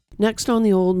Next on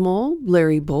The Old Mole,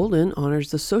 Larry Bolden honors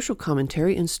the social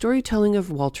commentary and storytelling of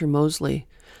Walter Mosley.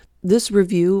 This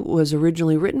review was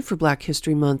originally written for Black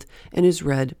History Month and is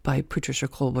read by Patricia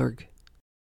Kohlberg.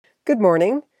 Good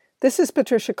morning. This is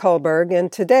Patricia Kohlberg,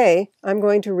 and today I'm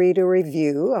going to read a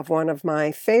review of one of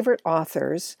my favorite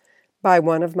authors by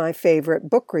one of my favorite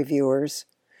book reviewers,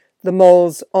 the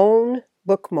Mole's own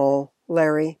book mole,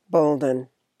 Larry Bolden.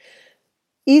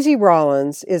 Easy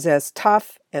Rawlins is as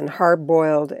tough and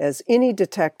hard-boiled as any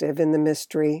detective in the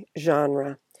mystery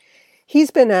genre. He's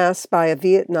been asked by a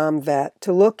Vietnam vet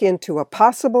to look into a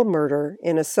possible murder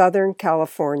in a Southern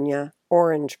California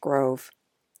orange grove.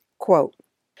 Quote,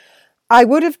 "I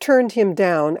would have turned him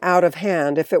down out of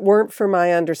hand if it weren't for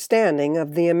my understanding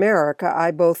of the America I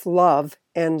both love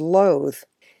and loathe.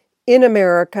 In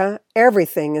America,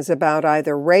 everything is about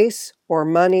either race or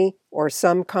money or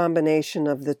some combination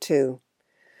of the two.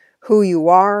 Who you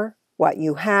are, what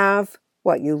you have,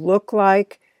 what you look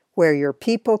like, where your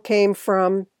people came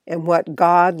from, and what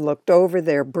God looked over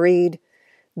their breed,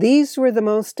 these were the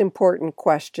most important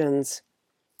questions.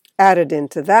 Added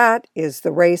into that is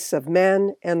the race of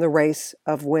men and the race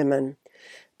of women.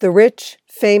 The rich,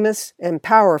 famous, and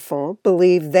powerful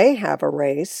believe they have a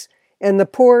race, and the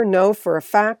poor know for a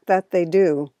fact that they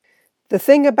do. The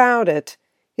thing about it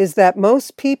is that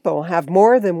most people have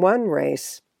more than one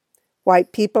race.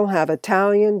 White people have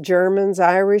Italian, Germans,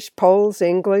 Irish, Poles,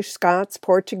 English, Scots,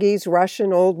 Portuguese,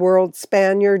 Russian, Old World,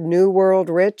 Spaniard, New World,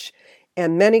 rich,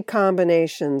 and many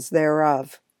combinations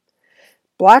thereof.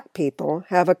 Black people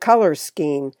have a color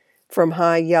scheme from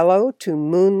high yellow to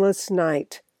moonless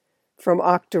night, from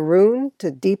octoroon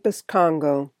to deepest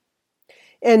Congo.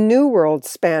 And New World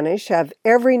Spanish have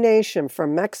every nation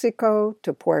from Mexico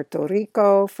to Puerto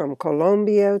Rico, from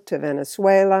Colombia to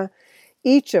Venezuela,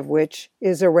 each of which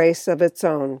is a race of its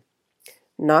own.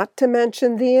 Not to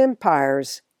mention the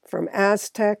empires, from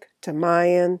Aztec to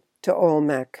Mayan to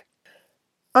Olmec.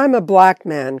 I'm a black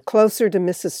man closer to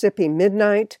Mississippi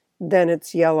midnight than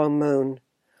its yellow moon.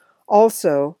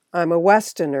 Also, I'm a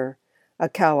Westerner, a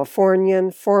Californian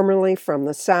formerly from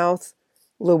the South,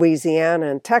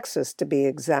 Louisiana and Texas to be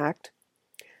exact.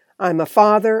 I'm a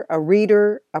father, a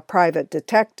reader, a private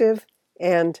detective,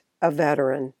 and a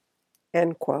veteran."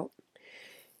 End quote.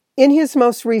 In his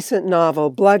most recent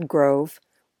novel, Bloodgrove,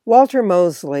 Walter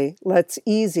Mosley lets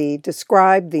easy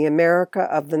describe the America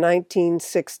of the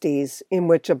 1960s in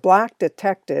which a black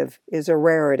detective is a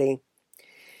rarity.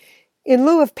 In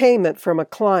lieu of payment from a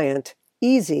client,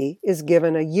 Easy is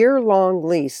given a year-long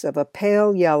lease of a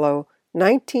pale yellow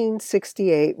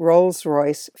 1968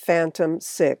 Rolls-Royce Phantom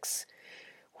 6,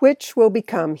 which will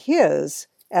become his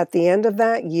at the end of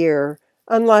that year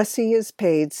unless he is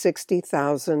paid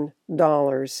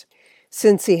 $60,000.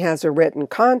 Since he has a written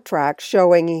contract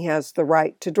showing he has the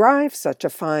right to drive such a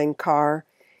fine car,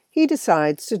 he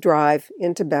decides to drive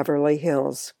into Beverly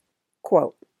Hills.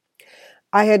 Quote,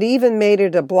 "I had even made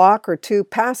it a block or two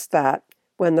past that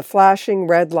when the flashing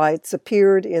red lights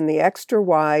appeared in the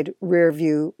extra-wide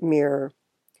rearview mirror.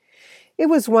 It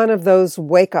was one of those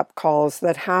wake-up calls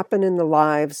that happen in the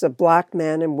lives of black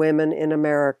men and women in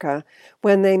America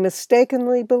when they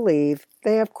mistakenly believe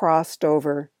they have crossed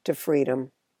over to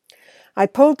freedom. I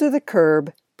pulled to the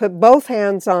curb, put both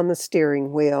hands on the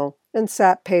steering wheel, and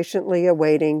sat patiently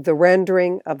awaiting the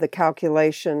rendering of the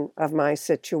calculation of my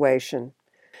situation.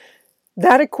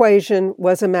 That equation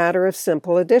was a matter of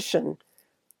simple addition.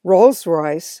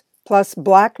 Rolls-Royce plus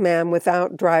black man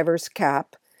without driver's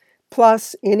cap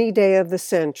plus any day of the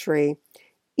century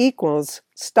equals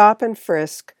stop and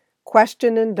frisk,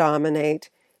 question and dominate,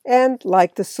 and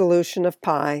like the solution of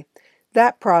pi,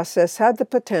 that process had the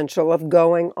potential of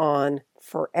going on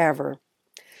forever.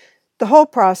 The whole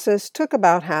process took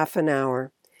about half an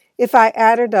hour. If I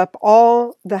added up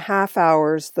all the half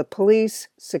hours the police,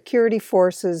 security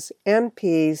forces,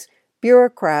 MPs,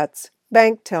 bureaucrats,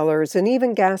 bank tellers, and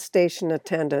even gas station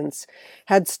attendants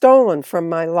had stolen from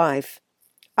my life,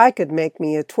 I could make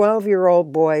me a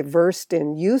 12-year-old boy versed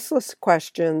in useless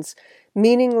questions,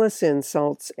 meaningless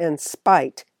insults, and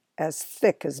spite as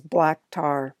thick as black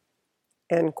tar."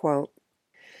 End quote.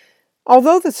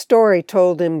 Although the story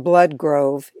told in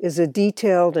Bloodgrove is a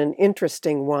detailed and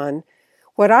interesting one,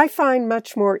 what I find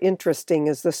much more interesting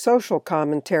is the social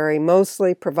commentary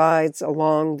Mosley provides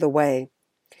along the way.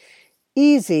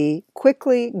 Easy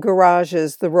quickly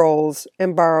garages the Rolls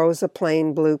and borrows a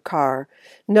plain blue car,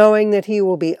 knowing that he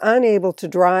will be unable to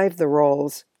drive the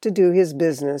Rolls to do his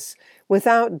business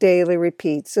without daily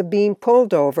repeats of being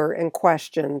pulled over and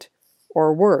questioned,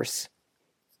 or worse.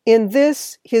 In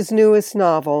this, his newest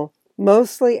novel,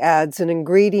 Mosley adds an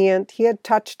ingredient he had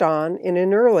touched on in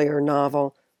an earlier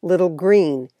novel, Little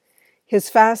Green, his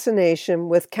fascination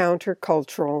with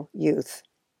countercultural youth.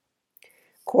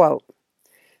 Quote,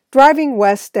 "Driving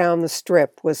west down the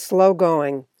Strip was slow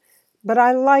going, but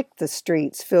I liked the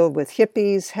streets filled with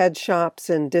hippies, head shops,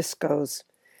 and discos.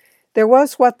 There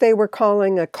was what they were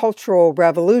calling a cultural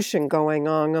revolution going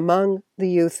on among the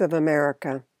youth of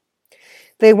America.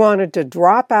 They wanted to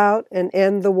drop out and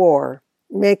end the war,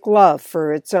 make love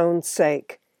for its own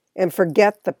sake, and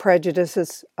forget the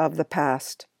prejudices of the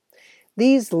past.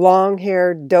 These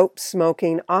long-haired,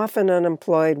 dope-smoking, often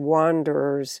unemployed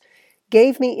wanderers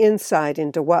gave me insight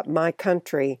into what my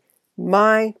country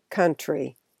might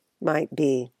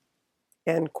be."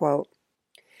 End quote.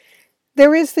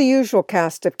 There is the usual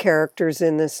cast of characters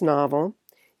in this novel: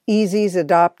 Easy's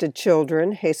adopted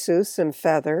children, Jesus and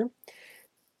Feather,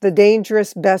 the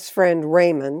dangerous best friend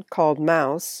Raymond, called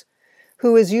Mouse,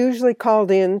 who is usually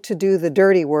called in to do the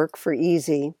dirty work for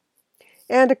Easy,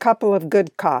 and a couple of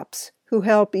good cops who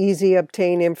help Easy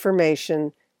obtain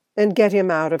information and get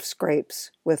him out of scrapes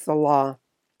with the law.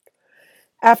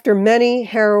 After many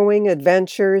harrowing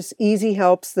adventures, Easy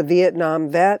helps the Vietnam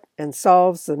vet and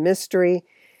solves the mystery,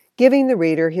 giving the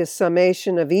reader his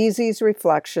summation of Easy's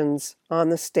reflections on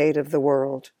the state of the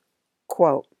world.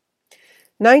 Quote,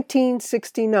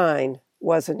 "1969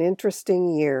 was an interesting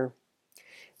year.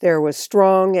 There was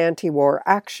strong anti-war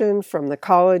action from the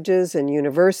colleges and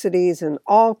universities and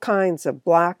all kinds of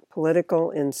black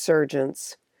political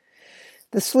insurgents.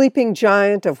 The sleeping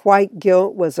giant of white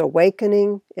guilt was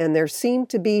awakening, and there seemed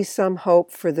to be some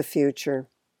hope for the future.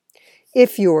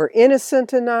 If you were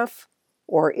innocent enough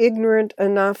or ignorant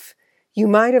enough, you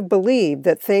might have believed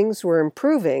that things were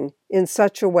improving in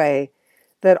such a way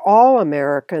that all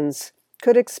Americans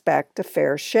could expect a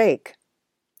fair shake.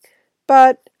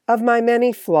 But of my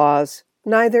many flaws,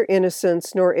 neither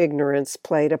innocence nor ignorance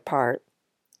played a part."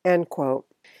 End quote.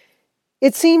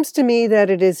 It seems to me that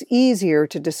it is easier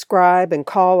to describe and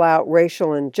call out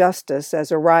racial injustice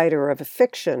as a writer of a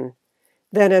fiction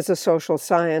than as a social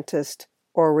scientist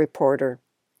or reporter.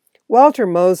 Walter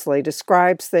Mosley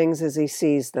describes things as he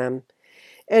sees them,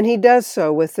 and he does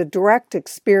so with the direct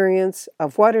experience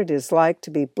of what it is like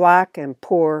to be black and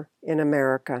poor in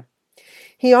America.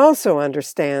 He also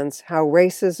understands how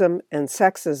racism and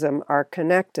sexism are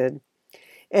connected,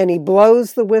 and he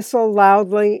blows the whistle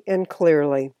loudly and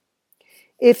clearly.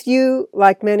 If you,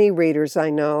 like many readers I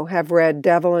know, have read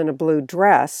Devil in a Blue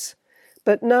Dress,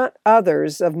 but not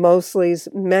others of Mosley's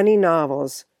many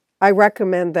novels, I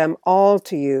recommend them all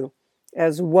to you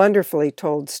as wonderfully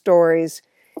told stories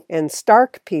and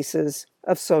stark pieces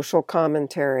of social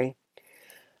commentary.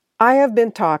 I have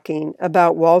been talking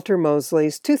about Walter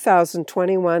Mosley's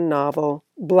 2021 novel,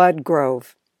 Blood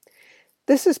Grove.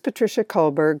 This is Patricia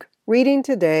Kullberg reading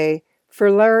today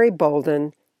for Larry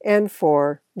Bolden and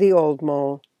for the Old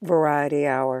Mole Variety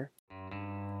Hour.